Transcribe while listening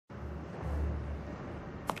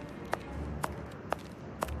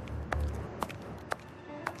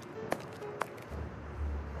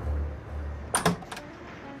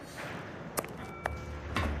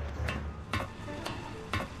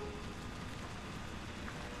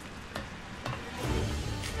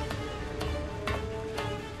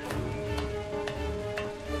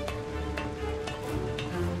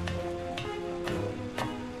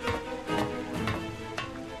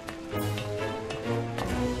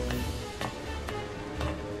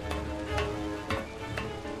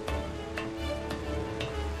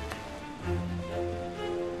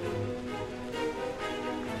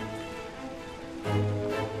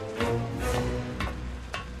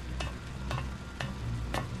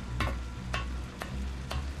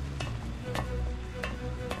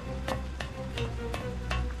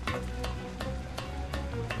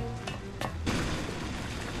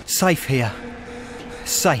safe here.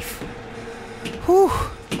 Safe. Whew.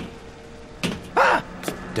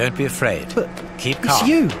 Don't be afraid. But keep calm. it's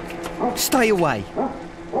you. Stay away.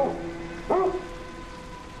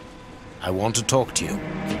 I want to talk to you.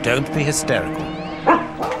 Don't be hysterical.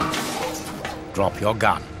 Drop your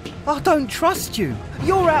gun. I don't trust you.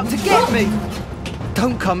 You're out to get me.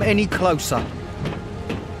 Don't come any closer.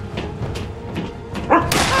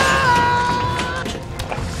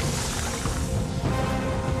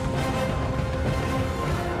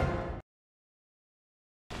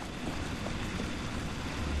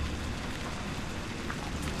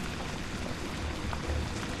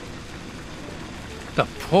 The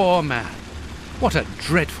poor man. What a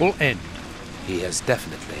dreadful end. He has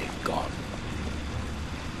definitely gone.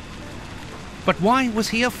 But why was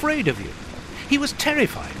he afraid of you? He was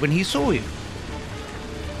terrified when he saw you.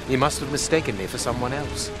 He must have mistaken me for someone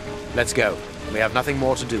else. Let's go. We have nothing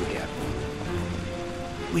more to do here.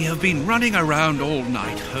 We have been running around all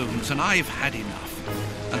night, Holmes, and I've had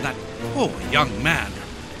enough. And that poor young man.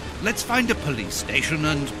 Let's find a police station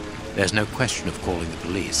and... There's no question of calling the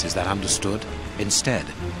police, is that understood? Instead,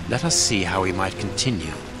 let us see how we might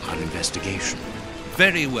continue our investigation.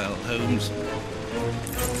 Very well, Holmes.